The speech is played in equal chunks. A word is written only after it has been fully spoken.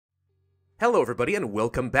Hello everybody and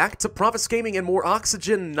welcome back to Pravus Gaming and more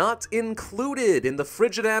oxygen not included in the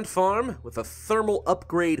Frigid Ant Farm with a thermal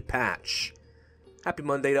upgrade patch. Happy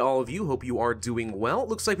Monday to all of you, hope you are doing well. It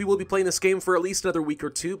looks like we will be playing this game for at least another week or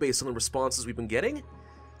two based on the responses we've been getting.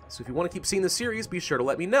 So if you want to keep seeing the series, be sure to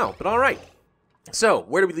let me know. But alright, so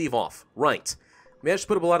where do we leave off? Right. Managed to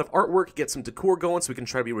put up a lot of artwork, get some decor going so we can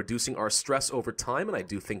try to be reducing our stress over time, and I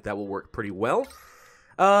do think that will work pretty well.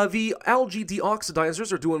 The algae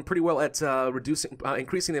deoxidizers are doing pretty well at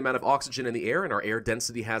increasing the amount of oxygen in the air, and our air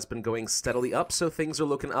density has been going steadily up, so things are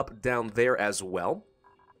looking up down there as well.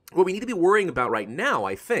 What we need to be worrying about right now,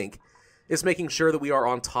 I think, is making sure that we are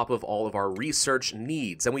on top of all of our research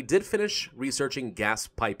needs. And we did finish researching gas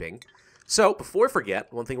piping. So, before I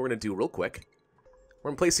forget, one thing we're going to do real quick, we're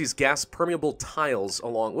going to place these gas permeable tiles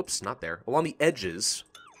along, whoops, not there, along the edges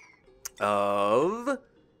of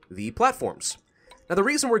the platforms. Now, the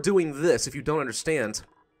reason we're doing this, if you don't understand,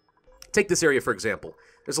 take this area for example.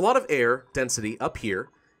 There's a lot of air density up here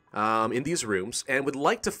in these rooms, and would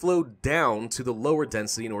like to flow down to the lower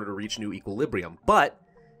density in order to reach new equilibrium. But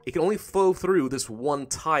it can only flow through this one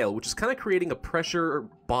tile, which is kind of creating a pressure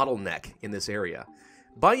bottleneck in this area.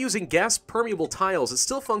 By using gas-permeable tiles, it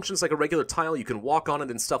still functions like a regular tile. You can walk on it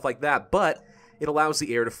and stuff like that, but it allows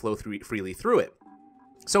the air to flow freely through it.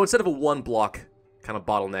 So instead of a one-block kind of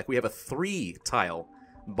bottleneck, we have a 3-tile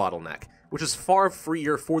bottleneck, which is far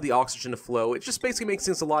freer for the oxygen to flow. It just basically makes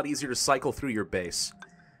things a lot easier to cycle through your base.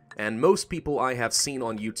 And most people I have seen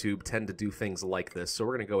on YouTube tend to do things like this, so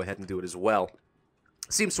we're going to go ahead and do it as well.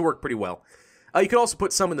 Seems to work pretty well. You can also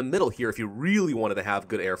put some in the middle here if you really wanted to have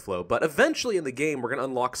good airflow, but eventually in the game we're going to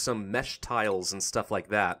unlock some mesh tiles and stuff like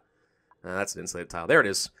that. That's an insulated tile. There it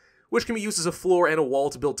is. Which can be used as a floor and a wall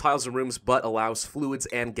to build tiles and rooms, but allows fluids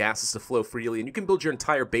and gases to flow freely, and you can build your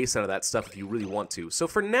entire base out of that stuff if you really want to. So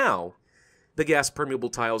for now, the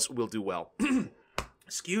gas-permeable tiles will do well.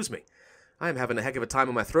 Excuse me. I am having a heck of a time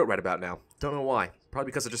in my throat right about now. Don't know why. Probably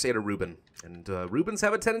because I just ate a Reuben. And Reubens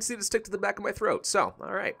have a tendency to stick to the back of my throat, so,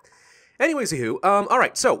 alright. Anyways,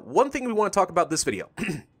 alright, so, one thing we want to talk about this video.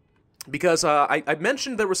 Because I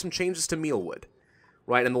mentioned there were some changes to mealwood.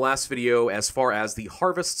 Right, in the last video, as far as the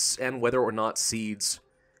harvests and whether or not seeds,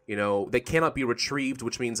 you know, they cannot be retrieved,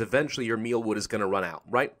 which means eventually your mealwood is going to run out,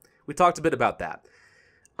 right? We talked a bit about that.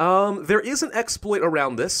 There is an exploit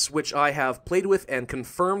around this, which I have played with and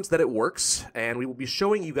confirmed that it works, and we will be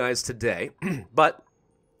showing you guys today, but,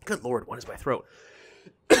 good lord, what is my throat?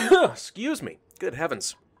 Excuse me, good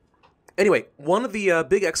heavens. Anyway, one of the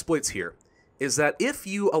big exploits here is that if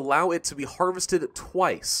you allow it to be harvested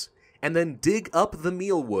twice, and then dig up the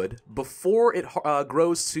mealwood before it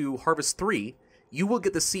grows to harvest 3, you will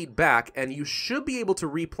get the seed back, and you should be able to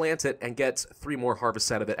replant it and get 3 more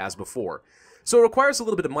harvests out of it as before. So it requires a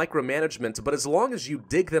little bit of micromanagement, but as long as you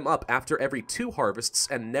dig them up after every 2 harvests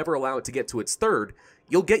and never allow it to get to its 3rd,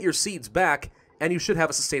 you'll get your seeds back, and you should have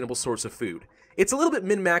a sustainable source of food. It's a little bit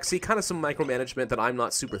min-maxy, kind of some micromanagement that I'm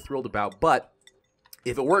not super thrilled about, but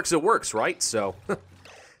if it works, right? So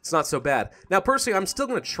it's not so bad. Now, personally, I'm still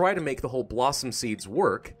going to try to make the whole blossom seeds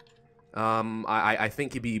work. I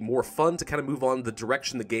think it'd be more fun to kind of move on the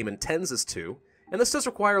direction the game intends us to. And this does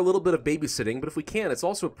require a little bit of babysitting, but if we can, it's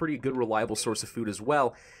also a pretty good, reliable source of food as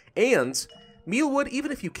well. And mealwood,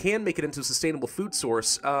 even if you can make it into a sustainable food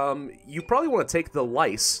source, you probably want to take the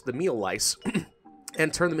lice, the meal lice,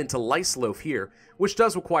 and turn them into lice loaf here, which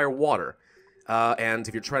does require water. And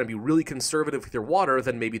if you're trying to be really conservative with your water,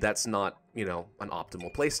 then maybe that's not, you know, an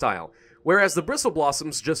optimal playstyle. Whereas the bristle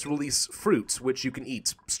blossoms just release fruits, which you can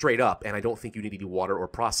eat straight up, and I don't think you need any water or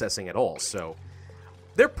processing at all, so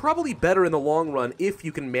they're probably better in the long run if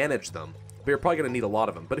you can manage them, but you're probably going to need a lot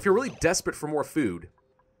of them. But if you're really desperate for more food,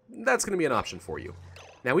 that's going to be an option for you.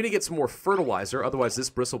 Now, we need to get some more fertilizer, otherwise this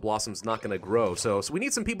bristle blossom's not going to grow, so we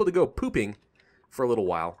need some people to go pooping for a little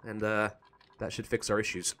while, and that should fix our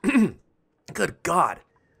issues. Good God,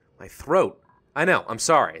 my throat. I know, I'm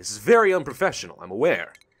sorry. This is very unprofessional, I'm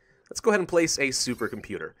aware. Let's go ahead and place a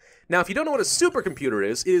supercomputer. Now, if you don't know what a supercomputer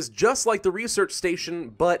is, it is just like the research station,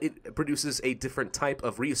 but it produces a different type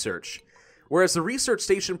of research. Whereas the research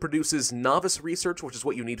station produces novice research, which is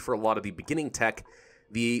what you need for a lot of the beginning tech,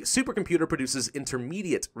 the supercomputer produces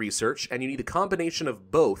intermediate research, and you need a combination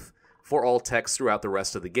of both for all techs throughout the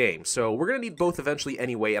rest of the game. So we're going to need both eventually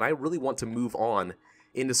anyway, and I really want to move on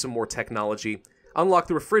into some more technology. Unlock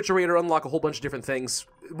the refrigerator, unlock a whole bunch of different things.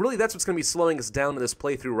 Really, that's what's going to be slowing us down in this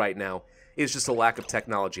playthrough right now, is just a lack of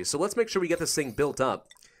technology. So let's make sure we get this thing built up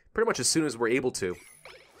pretty much as soon as we're able to.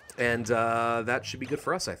 And that should be good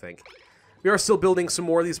for us, I think. We are still building some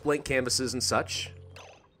more of these blank canvases and such.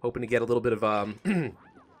 Hoping to get a little bit of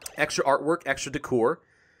extra artwork, extra decor.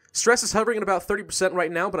 Stress is hovering at about 30%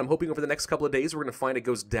 right now, but I'm hoping over the next couple of days we're going to find it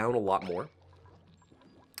goes down a lot more.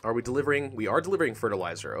 Are we delivering? We are delivering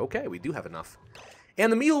fertilizer. Okay, we do have enough.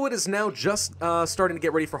 And the mealwood is now just starting to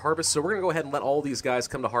get ready for harvest, so we're going to go ahead and let all these guys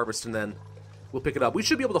come to harvest, and then we'll pick it up. We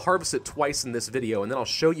should be able to harvest it twice in this video, and then I'll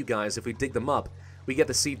show you guys if we dig them up, we get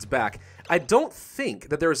the seeds back. I don't think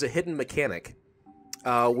that there is a hidden mechanic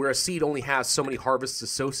where a seed only has so many harvests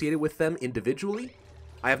associated with them individually.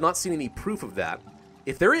 I have not seen any proof of that.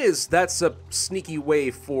 If there is, that's a sneaky way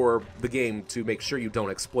for the game to make sure you don't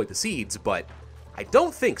exploit the seeds, but I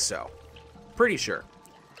don't think so. Pretty sure.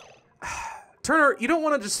 Turner, you don't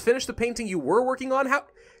want to just finish the painting you were working on? How?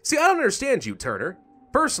 See, I don't understand you, Turner.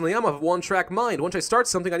 Personally, I'm of a one-track mind. Once I start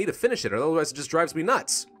something, I need to finish it, or otherwise it just drives me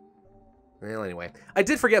nuts. Well, anyway. I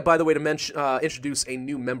did forget, by the way, to introduce a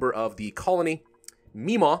new member of the colony,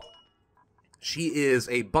 Mima. She is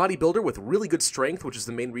a bodybuilder with really good strength, which is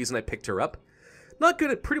the main reason I picked her up. Not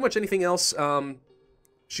good at pretty much anything else.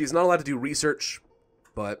 She's not allowed to do research,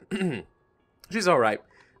 but she's alright.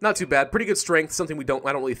 Not too bad. Pretty good strength, something I don't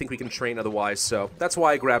really think we can train otherwise, so that's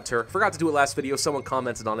why I grabbed her. Forgot to do it last video. Someone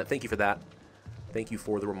commented on it. Thank you for that. Thank you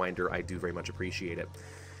for the reminder. I do very much appreciate it.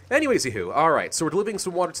 Anyways, alright, so we're delivering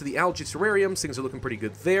some water to the algae terrariums. Things are looking pretty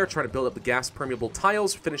good there. Trying to build up the gas-permeable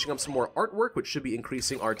tiles. Finishing up some more artwork, which should be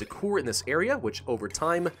increasing our decor in this area, which over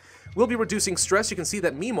time will be reducing stress. You can see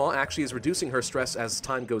that Mima actually is reducing her stress as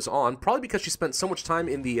time goes on, probably because she spent so much time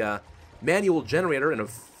in the manual generator in a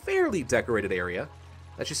fairly decorated area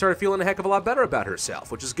that she started feeling a heck of a lot better about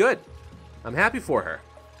herself, which is good. I'm happy for her.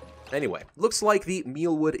 Anyway, looks like the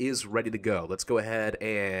mealwood is ready to go. Let's go ahead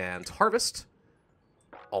and harvest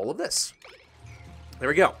all of this. There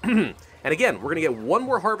we go. And again, we're going to get one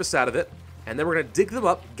more harvest out of it, and then we're going to dig them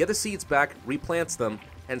up, get the seeds back, replant them,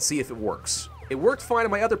 and see if it works. It worked fine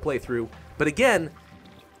in my other playthrough, but again,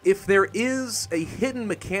 if there is a hidden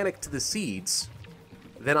mechanic to the seeds,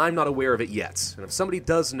 then I'm not aware of it yet. And if somebody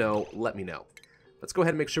does know, let me know. Let's go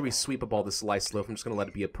ahead and make sure we sweep up all this lice loaf. I'm just going to let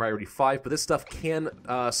it be a priority 5, but this stuff can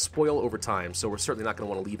spoil over time, so we're certainly not going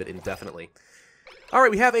to want to leave it indefinitely.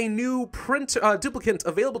 Alright, we have a new duplicant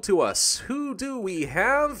available to us. Who do we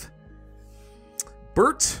have?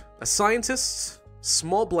 Bert, a scientist,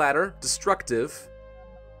 small bladder, destructive,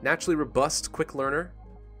 naturally robust, quick learner.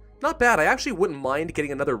 Not bad. I actually wouldn't mind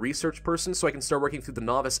getting another research person so I can start working through the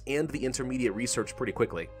novice and the intermediate research pretty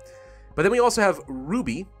quickly. But then we also have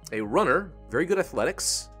Ruby, a runner, very good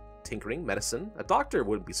athletics, tinkering, medicine. A doctor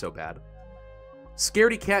wouldn't be so bad.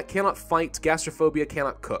 Scaredy cat cannot fight, gastrophobia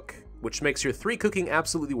cannot cook, which makes your 3 cooking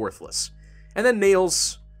absolutely worthless. And then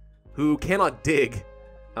Nails, who cannot dig,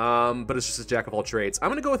 but is just a jack of all trades. I'm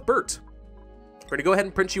going to go with Bert. We're going to go ahead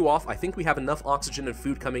and print you off. I think we have enough oxygen and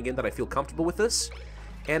food coming in that I feel comfortable with this.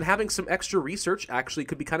 And having some extra research actually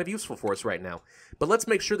could be kind of useful for us right now. But let's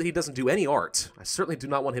make sure that he doesn't do any art. I certainly do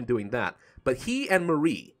not want him doing that. But he and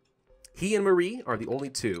Marie are the only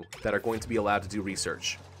 2 that are going to be allowed to do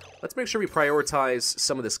research. Let's make sure we prioritize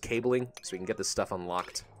some of this cabling so we can get this stuff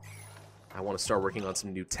unlocked. I want to start working on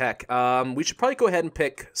some new tech. We should probably go ahead and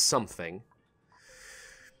pick something.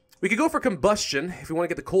 We could go for combustion if we want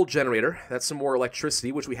to get the coal generator. That's some more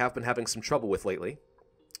electricity, which we have been having some trouble with lately.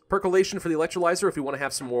 Percolation for the electrolyzer if we want to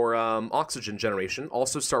have some more oxygen generation.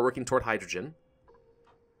 Also start working toward hydrogen.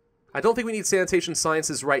 I don't think we need sanitation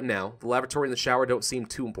sciences right now. The laboratory and the shower don't seem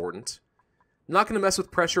too important. I'm not going to mess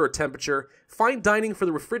with pressure or temperature. Fine dining for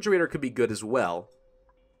the refrigerator could be good as well.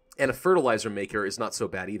 And a fertilizer maker is not so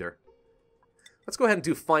bad either. Let's go ahead and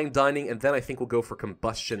do fine dining, and then I think we'll go for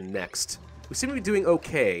combustion next. We seem to be doing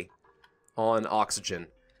okay on oxygen.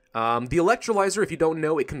 The electrolyzer, if you don't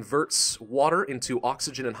know, it converts water into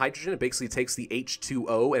oxygen and hydrogen. It basically takes the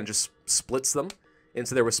H2O and just splits them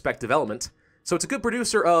into their respective element. So it's a good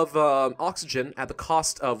producer of oxygen at the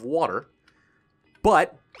cost of water.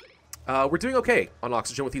 But we're doing okay on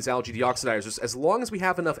oxygen with these algae deoxidizers. As long as we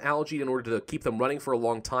have enough algae in order to keep them running for a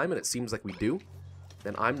long time, and it seems like we do,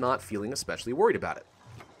 then I'm not feeling especially worried about it.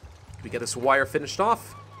 Can we get this wire finished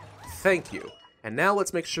off? Thank you. And now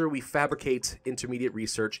let's make sure we fabricate intermediate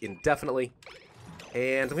research indefinitely.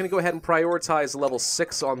 And I'm going to go ahead and prioritize level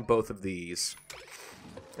 6 on both of these.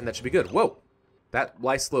 And that should be good. Whoa! That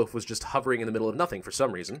lice loaf was just hovering in the middle of nothing for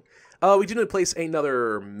some reason. We do need to place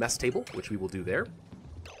another mess table, which we will do there.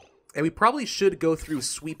 And we probably should go through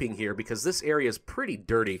sweeping here, because this area is pretty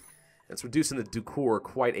dirty. And it's reducing the decor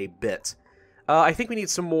quite a bit. I think we need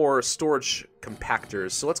some more storage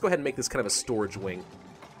compactors, so let's go ahead and make this kind of a storage wing.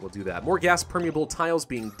 We'll do that. More gas-permeable tiles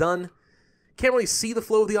being done. Can't really see the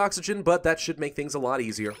flow of the oxygen, but that should make things a lot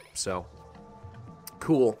easier, so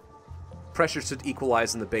cool. Pressure should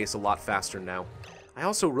equalize in the base a lot faster now. I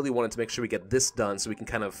also really wanted to make sure we get this done so we can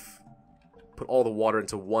kind of put all the water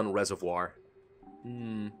into one reservoir.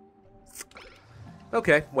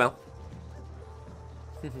 Okay, well.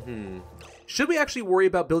 Should we actually worry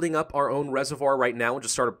about building up our own reservoir right now and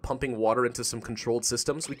just start pumping water into some controlled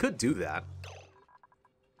systems? We could do that.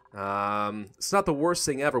 It's not the worst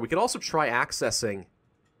thing ever. We could also try accessing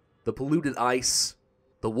the polluted ice,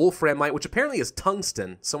 the wolframite, which apparently is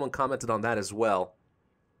tungsten. Someone commented on that as well.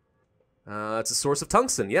 It's a source of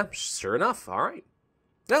tungsten. Yeah, sure enough. All right.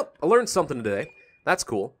 Well, I learned something today. That's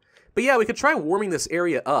cool. But yeah, we could try warming this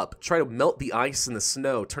area up, try to melt the ice and the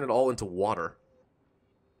snow, turn it all into water.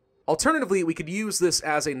 Alternatively, we could use this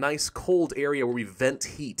as a nice cold area where we vent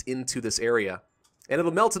heat into this area. And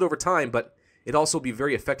it'll melt it over time, but it'd also be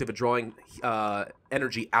very effective at drawing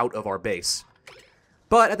energy out of our base.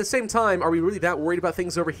 But at the same time, are we really that worried about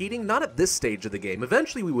things overheating? Not at this stage of the game.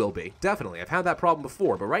 Eventually we will be, definitely. I've had that problem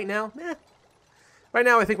before, but right now, Right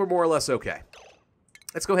now I think we're more or less okay.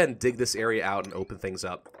 Let's go ahead and dig this area out and open things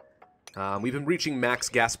up. We've been reaching max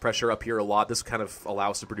gas pressure up here a lot. This kind of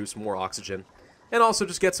allows us to produce more oxygen. And also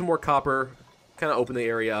just get some more copper, kind of open the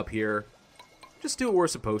area up here. Just do what we're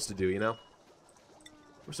supposed to do, you know?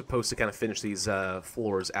 We're supposed to kind of finish these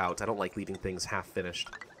floors out. I don't like leaving things half-finished.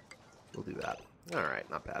 We'll do that. Alright,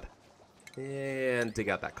 not bad. And dig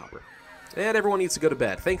out that copper. And everyone needs to go to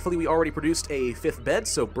bed. Thankfully, we already produced a 5th bed,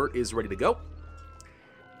 so Bert is ready to go.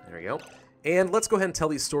 There we go. And let's go ahead and tell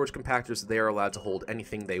these storage compactors that they are allowed to hold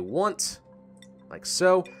anything they want. Like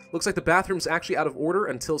so. Looks like the bathroom's actually out of order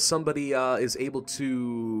until somebody is able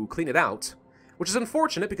to clean it out. Which is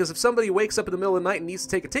unfortunate, because if somebody wakes up in the middle of the night and needs to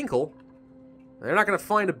take a tinkle, they're not going to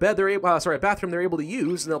find a bed they're able, a bathroom they're able to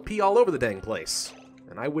use, and they'll pee all over the dang place.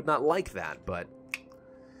 And I would not like that, but...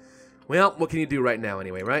 Well, what can you do right now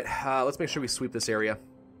anyway, right? Let's make sure we sweep this area.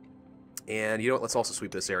 And you know what? Let's also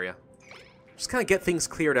sweep this area. Just kind of get things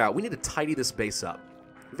cleared out. We need to tidy this base up.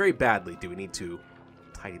 Very badly do we need to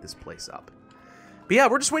tidy this place up. But yeah,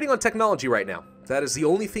 we're just waiting on technology right now. That is the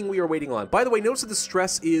only thing we are waiting on. By the way, notice that the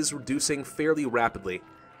stress is reducing fairly rapidly.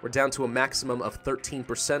 We're down to a maximum of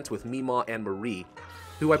 13% with Mima and Marie,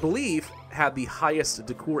 who I believe had the highest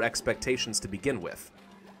decor expectations to begin with.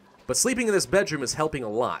 But sleeping in this bedroom is helping a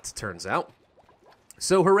lot, turns out.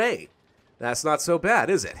 So hooray! That's not so bad,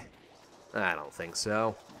 is it? I don't think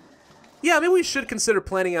so. Yeah, maybe we should consider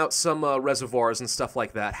planning out some reservoirs and stuff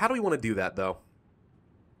like that. How do we want to do that, though?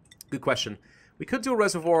 Good question. We could do a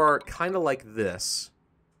reservoir kind of like this.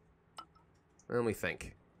 Let me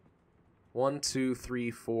think. 1, 2,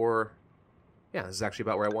 3, 4... Yeah, this is actually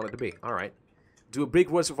about where I want it to be. All right. Do a big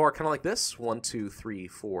reservoir kind of like this. 1, 2, 3,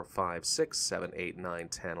 4, 5, 6, 7, 8, 9,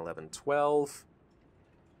 10, 11, 12.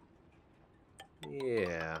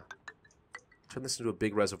 Yeah. Turn this into a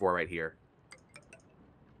big reservoir right here.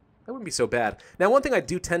 That wouldn't be so bad. Now, one thing I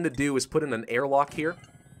do tend to do is put in an airlock here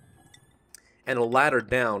and a ladder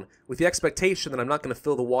down with the expectation that I'm not going to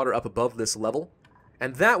fill the water up above this level.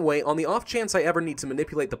 And that way, on the off chance I ever need to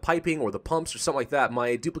manipulate the piping or the pumps or something like that,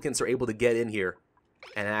 my duplicants are able to get in here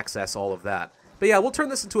and access all of that. But yeah, we'll turn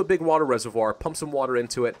this into a big water reservoir, pump some water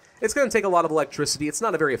into it. It's going to take a lot of electricity. It's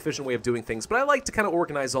not a very efficient way of doing things, but I like to kind of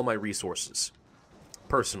organize all my resources,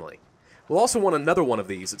 personally. We'll also want another one of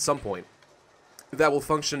these at some point that will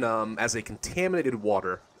function as a contaminated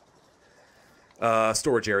water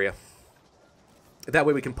storage area. That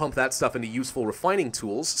way we can pump that stuff into useful refining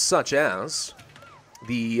tools, such as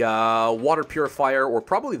the water purifier or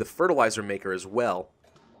probably the fertilizer maker as well.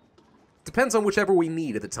 Depends on whichever we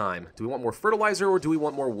need at the time. Do we want more fertilizer or do we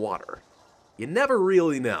want more water? You never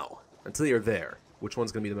really know until you're there which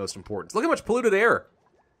one's going to be the most important. Look how much polluted air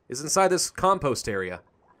is inside this compost area.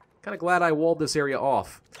 Kind of glad I walled this area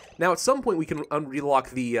off. Now, at some point, we can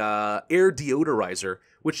unlock the air deodorizer,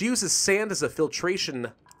 which uses sand as a filtration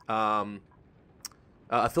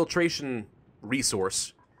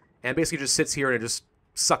resource, and basically just sits here and it just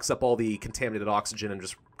sucks up all the contaminated oxygen and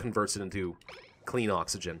just converts it into clean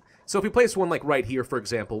oxygen. So if we place one like right here, for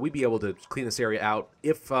example, we'd be able to clean this area out.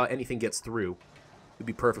 If anything gets through, it'd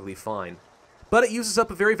be perfectly fine. But it uses up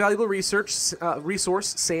a very valuable resource,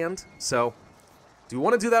 sand, so... Do we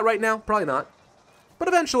want to do that right now? Probably not. But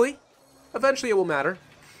eventually it will matter.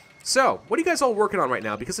 So, what are you guys all working on right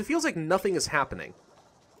now? Because it feels like nothing is happening.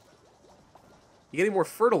 You getting more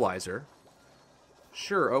fertilizer?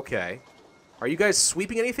 Sure, okay. Are you guys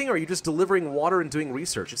sweeping anything, or are you just delivering water and doing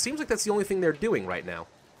research? It seems like that's the only thing they're doing right now.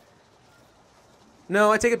 No,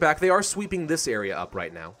 I take it back. They are sweeping this area up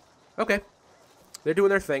right now. Okay. They're doing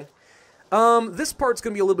their thing. This part's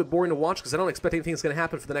going to be a little bit boring to watch because I don't expect anything's going to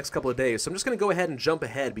happen for the next couple of days. So I'm just going to go ahead and jump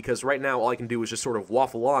ahead because right now all I can do is just sort of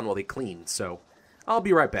waffle on while they clean. So I'll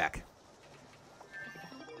be right back.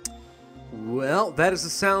 Well, that is the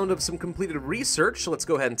sound of some completed research, so let's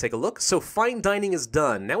go ahead and take a look. So fine dining is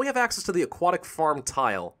done. Now we have access to the aquatic farm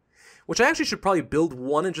tile, which I actually should probably build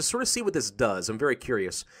one and just sort of see what this does. I'm very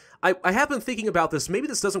curious. I have been thinking about this. Maybe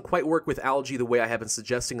this doesn't quite work with algae the way I have been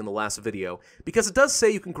suggesting in the last video, because it does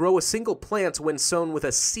say you can grow a single plant when sown with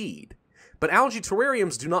a seed. But algae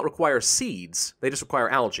terrariums do not require seeds. They just require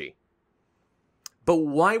algae. But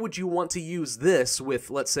why would you want to use this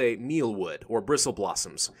with, let's say, mealwood or bristle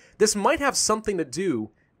blossoms? This might have something to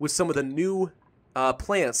do with some of the new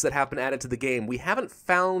plants that have been added to the game. We haven't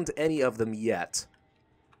found any of them yet.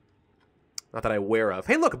 Not that I'm aware of.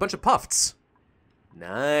 Hey, look, a bunch of puffs.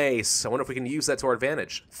 Nice. I wonder if we can use that to our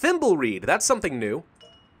advantage. Thimbleweed, that's something new.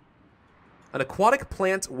 An aquatic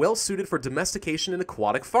plant well-suited for domestication in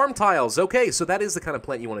aquatic farm tiles. Okay, so that is the kind of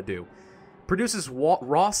plant you want to do. Produces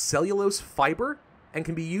raw cellulose fiber and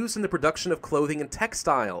can be used in the production of clothing and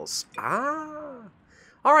textiles. Ah.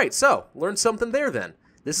 Alright, so, learn something there then.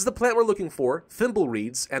 This is the plant we're looking for,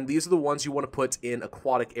 thimbleweeds, and these are the ones you want to put in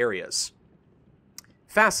aquatic areas.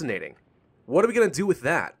 Fascinating. What are we going to do with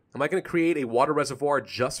that? Am I going to create a water reservoir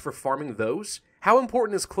just for farming those? How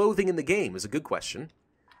important is clothing in the game is a good question.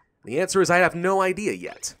 The answer is I have no idea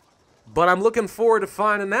yet. But I'm looking forward to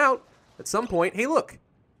finding out at some point. Hey, look.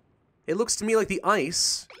 It looks to me like the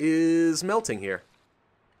ice is melting here.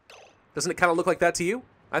 Doesn't it kind of look like that to you?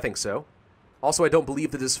 I think so. Also, I don't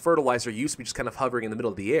believe that this fertilizer used to be just kind of hovering in the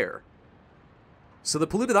middle of the air. So the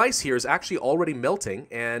polluted ice here is actually already melting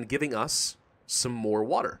and giving us some more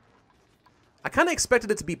water. I kind of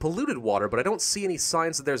expected it to be polluted water, but I don't see any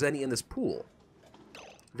signs that there's any in this pool.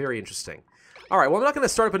 Very interesting. Alright, well, I'm not going to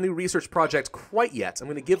start up a new research project quite yet. I'm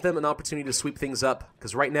going to give them an opportunity to sweep things up,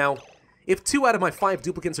 because right now, if 2 out of my 5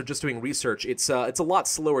 duplicants are just doing research, it's a lot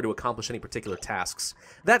slower to accomplish any particular tasks.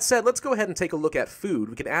 That said, let's go ahead and take a look at food.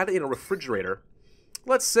 We can add in a refrigerator.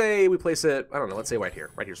 Let's say we place it, I don't know, let's say right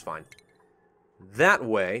here. Right here's fine. That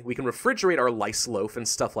way, we can refrigerate our lice loaf and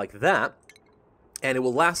stuff like that, and it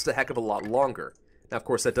will last a heck of a lot longer. Now, of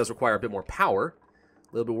course, that does require a bit more power.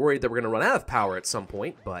 A little bit worried that we're going to run out of power at some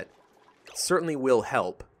point, but it certainly will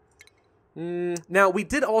help. Now, we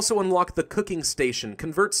did also unlock the cooking station.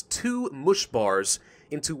 Converts 2 mush bars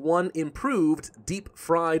into 1 improved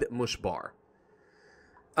deep-fried mush bar.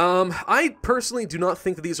 I personally do not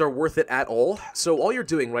think that these are worth it at all. So all you're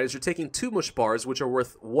doing, right, is you're taking 2 mush bars, which are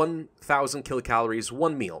worth 1,000 kilocalories,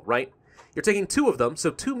 1 meal, right? You're taking 2 of them,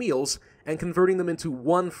 so 2 meals, and converting them into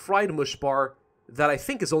 1 fried mush bar that I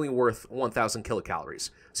think is only worth 1,000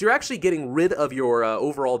 kilocalories. So you're actually getting rid of your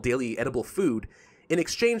overall daily edible food in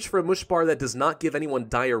exchange for a mush bar that does not give anyone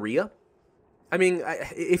diarrhea. I mean,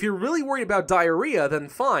 if you're really worried about diarrhea, then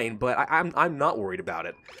fine, but I'm not worried about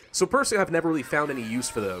it. So personally, I've never really found any use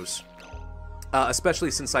for those,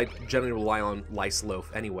 especially since I generally rely on lice loaf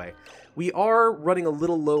anyway. We are running a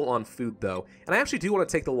little low on food, though, and I actually do want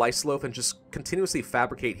to take the lice loaf and just continuously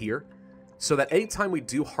fabricate here, so that anytime we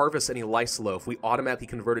do harvest any lice loaf, we automatically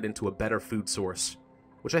convert it into a better food source.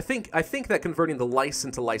 Which I think that converting the lice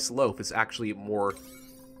into lice loaf is actually more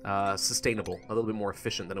sustainable, a little bit more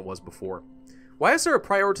efficient than it was before. Why is there a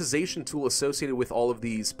prioritization tool associated with all of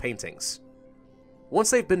these paintings?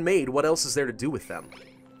 Once they've been made, what else is there to do with them?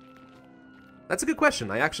 That's a good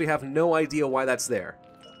question. I actually have no idea why that's there.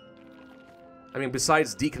 I mean,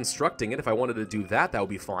 besides deconstructing it, if I wanted to do that, that would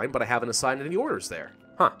be fine, but I haven't assigned any orders there.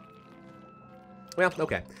 Huh. Well,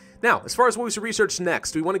 okay. Now, as far as what we should research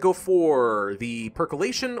next, do we want to go for the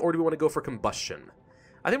percolation, or do we want to go for combustion?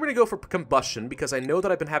 I think we're going to go for combustion, because I know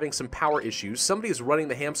that I've been having some power issues. Somebody is running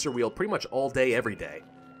the hamster wheel pretty much all day, every day.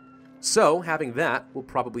 So, having that will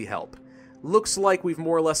probably help. Looks like we've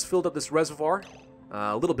more or less filled up this reservoir,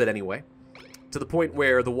 a little bit anyway, to the point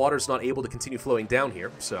where the water's not able to continue flowing down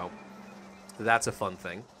here, so that's a fun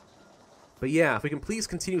thing. But yeah, if we can please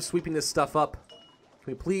continue sweeping this stuff up,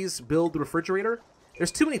 can we please build the refrigerator?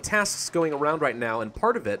 There's too many tasks going around right now, and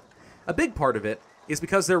part of it, a big part of it, is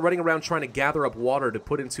because they're running around trying to gather up water to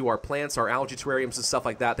put into our plants, our algae terrariums, and stuff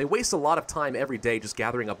like that. They waste a lot of time every day just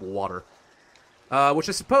gathering up water. Which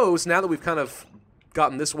I suppose, now that we've kind of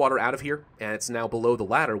gotten this water out of here, and it's now below the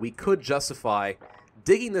ladder, we could justify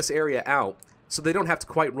digging this area out so they don't have to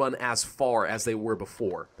quite run as far as they were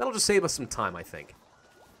before. That'll just save us some time, I think.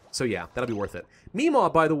 So yeah, that'll be worth it.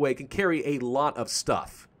 Meemaw, by the way, can carry a lot of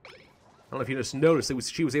stuff. I don't know if you just noticed that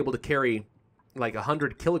she was able to carry like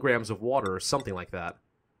 100 kilograms of water or something like that.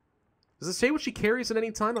 Does it say what she carries at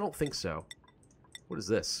any time? I don't think so. What is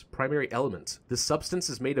this? Primary element. This substance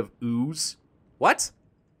is made of ooze. What?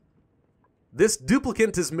 This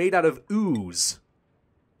duplicant is made out of ooze.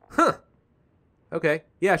 Huh. Okay.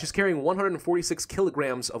 Yeah, she's carrying 146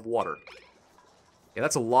 kilograms of water. Yeah,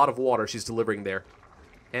 that's a lot of water she's delivering there.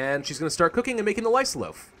 And she's going to start cooking and making the lice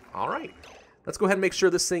loaf. All right. Let's go ahead and make sure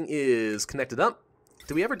this thing is connected up.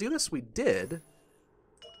 Did we ever do this? We did.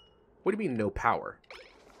 What do you mean, no power?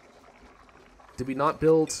 Did we not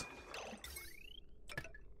build...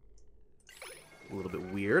 A little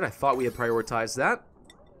bit weird. I thought we had prioritized that.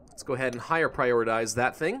 Let's go ahead and higher prioritize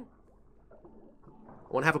that thing. I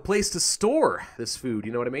want to have a place to store this food,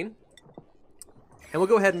 you know what I mean? And we'll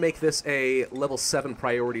go ahead and make this a level 7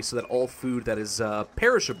 priority so that all food that is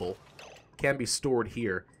perishable can be stored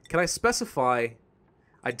here. Can I specify...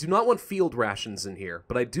 I do not want field rations in here,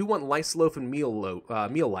 but I do want lice loaf and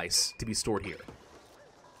meal lice to be stored here.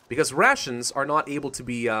 Because rations are not able to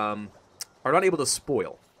be, are not able to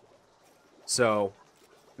spoil. So,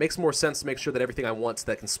 makes more sense to make sure that everything I want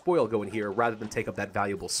that can spoil go in here rather than take up that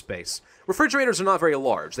valuable space. Refrigerators are not very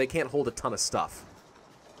large. They can't hold a ton of stuff.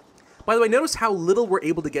 By the way, notice how little we're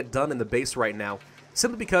able to get done in the base right now.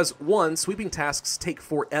 Simply because, one, sweeping tasks take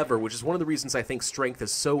forever, which is one of the reasons I think strength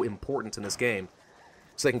is so important in this game.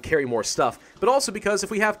 So they can carry more stuff. But also because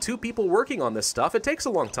if we have 2 people working on this stuff, it takes a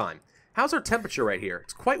long time. How's our temperature right here?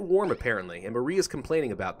 It's quite warm, apparently, and Maria's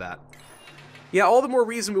complaining about that. Yeah, all the more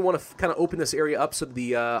reason we want to kind of open this area up so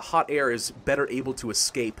the hot air is better able to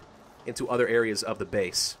escape into other areas of the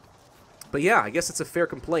base. But yeah, I guess it's a fair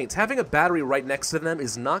complaint. Having a battery right next to them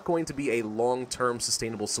is not going to be a long-term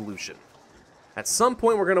sustainable solution. At some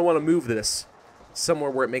point, we're going to want to move this somewhere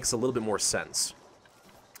where it makes a little bit more sense.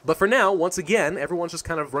 But for now, once again, everyone's just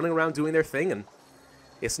kind of running around doing their thing, and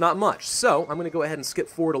it's not much. So I'm going to go ahead and skip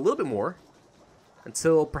forward a little bit more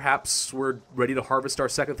until perhaps we're ready to harvest our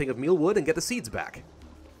second thing of mealwood and get the seeds back.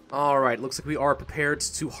 Alright, looks like we are prepared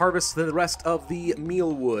to harvest the rest of the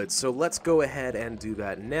mealwood, so let's go ahead and do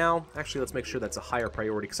that now. Actually, let's make sure that's a higher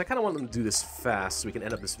priority, because I kind of want them to do this fast so we can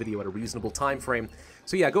end up this video at a reasonable time frame.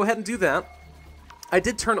 So yeah, go ahead and do that. I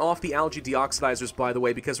did turn off the algae deoxidizers, by the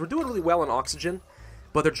way, because we're doing really well on oxygen,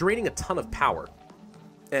 but they're draining a ton of power.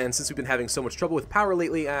 And since we've been having so much trouble with power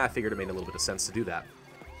lately, I figured it made a little bit of sense to do that.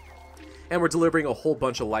 And we're delivering a whole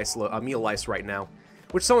bunch of meal lice right now,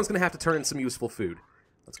 which someone's going to have to turn in some useful food.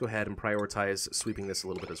 Let's go ahead and prioritize sweeping this a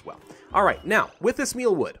little bit as well. Alright, now, with this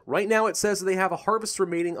mealwood, right now it says that they have a harvest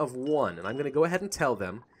remaining of 1, and I'm going to go ahead and tell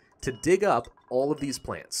them to dig up all of these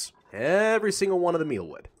plants. Every single one of the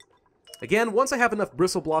mealwood. Again, once I have enough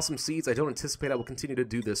bristle blossom seeds, I don't anticipate I will continue to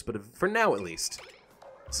do this, but for now at least,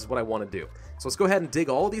 this is what I want to do. So let's go ahead and dig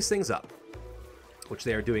all of these things up, which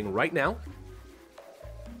they are doing right now.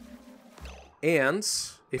 And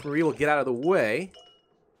if Marie will get out of the way,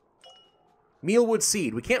 mealwood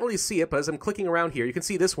seed. We can't really see it, but as I'm clicking around here, you can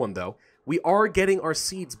see this one, though. We are getting our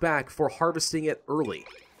seeds back for harvesting it early.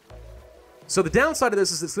 So the downside of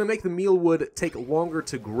this is it's going to make the mealwood take longer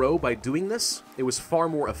to grow by doing this. It was far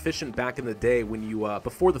more efficient back in the day when you,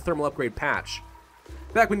 before the thermal upgrade patch.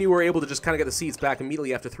 Back when you were able to just kind of get the seeds back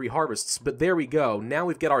immediately after 3 harvests. But there we go. Now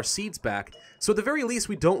we've got our seeds back. So at the very least,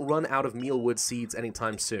 we don't run out of mealwood seeds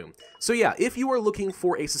anytime soon. So yeah, if you are looking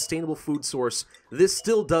for a sustainable food source, this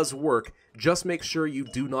still does work. Just make sure you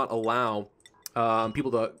do not allow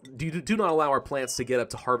do not allow our plants to get up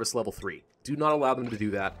to harvest level 3. Do not allow them to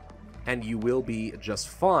do that, and you will be just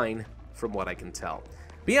fine from what I can tell.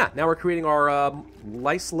 But yeah, now we're creating our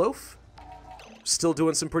lice loaf. Still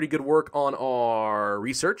doing some pretty good work on our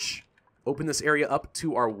research. Open this area up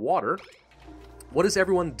to our water. What is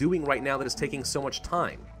everyone doing right now that is taking so much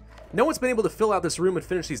time? No one's been able to fill out this room and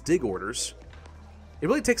finish these dig orders. It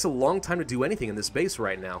really takes a long time to do anything in this base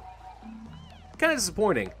right now. Kind of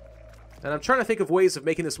disappointing. And I'm trying to think of ways of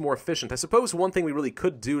making this more efficient. I suppose one thing we really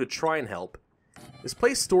could do to try and help is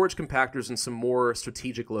place storage compactors in some more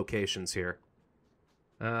strategic locations here.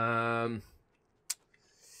 We'll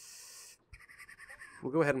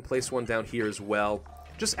go ahead and place one down here as well.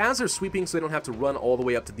 Just as they're sweeping so they don't have to run all the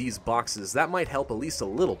way up to these boxes, that might help at least a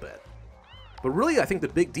little bit. But really, I think the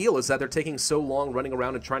big deal is that they're taking so long running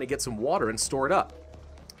around and trying to get some water and store it up.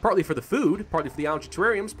 Partly for the food, partly for the algae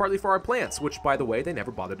terrariums, partly for our plants, which, by the way, they never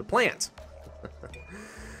bothered to plant.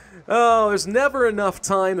 Oh, there's never enough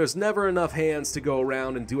time, there's never enough hands to go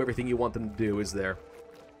around and do everything you want them to do, is there?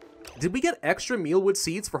 Did we get extra mealwood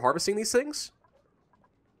seeds for harvesting these things?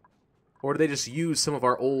 Or did they just use some of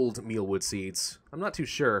our old mealwood seeds? I'm not too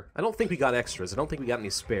sure. I don't think we got extras. I don't think we got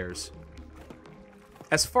any spares.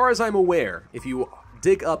 As far as I'm aware, if you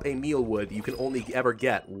dig up a mealwood, you can only ever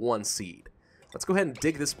get 1 seed. Let's go ahead and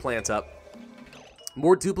dig this plant up.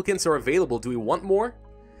 More duplicates are available. Do we want more?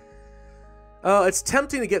 It's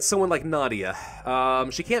tempting to get someone like Nadia.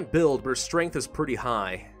 She can't build, but her strength is pretty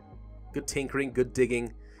high. Good tinkering, good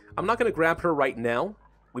digging. I'm not going to grab her right now.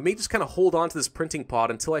 we may just kind of hold on to this printing pod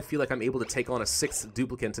until I feel like I'm able to take on a 6th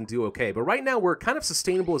duplicant and do okay. But right now, we're kind of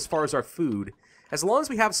sustainable as far as our food. As long as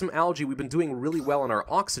we have some algae, we've been doing really well on our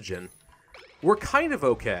oxygen. We're kind of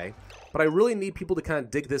okay, but I really need people to kind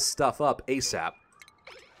of dig this stuff up ASAP.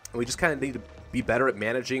 And we just kind of need to be better at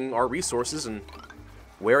managing our resources and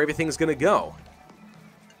where everything's going to go.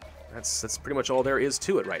 That's pretty much all there is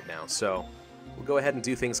to it right now. So we'll go ahead and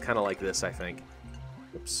do things kind of like this, I think.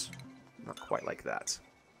 Oops. Not quite like that.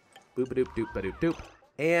 Boop-a-doop-doop-a-doop-doop.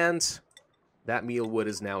 And that meal wood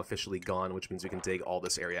is now officially gone, which means we can dig all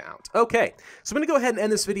this area out. Okay, so I'm going to go ahead and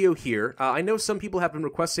end this video here. I know some people have been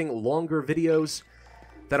requesting longer videos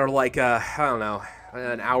that are like, I don't know,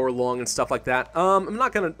 an hour long and stuff like that. I'm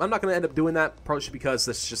not gonna end up doing that, probably because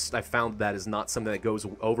that's just, I found that is not something that goes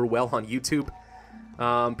over well on YouTube.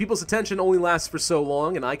 People's attention only lasts for so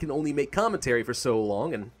long, and I can only make commentary for so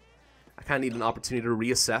long, and I kind of need an opportunity to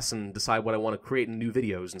reassess and decide what I want to create in new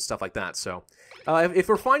videos and stuff like that. So, if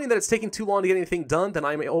we're finding that it's taking too long to get anything done, then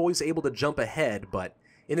I'm always able to jump ahead. But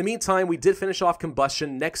in the meantime, we did finish off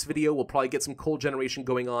combustion. Next video, we'll probably get some coal generation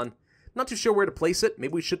going on. Not too sure where to place it.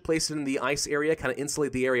 Maybe we should place it in the ice area, kind of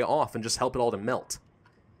insulate the area off, and just help it all to melt.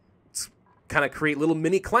 It's kind of create little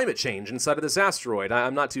mini climate change inside of this asteroid.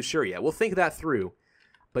 I'm not too sure yet. We'll think that through.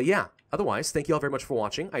 But yeah, otherwise, thank you all very much for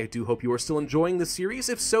watching. I do hope you are still enjoying this series.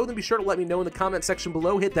 If so, then be sure to let me know in the comment section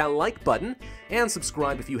below. Hit that like button, and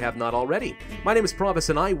subscribe if you have not already. My name is Pravus,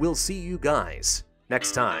 and I will see you guys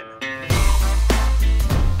next time.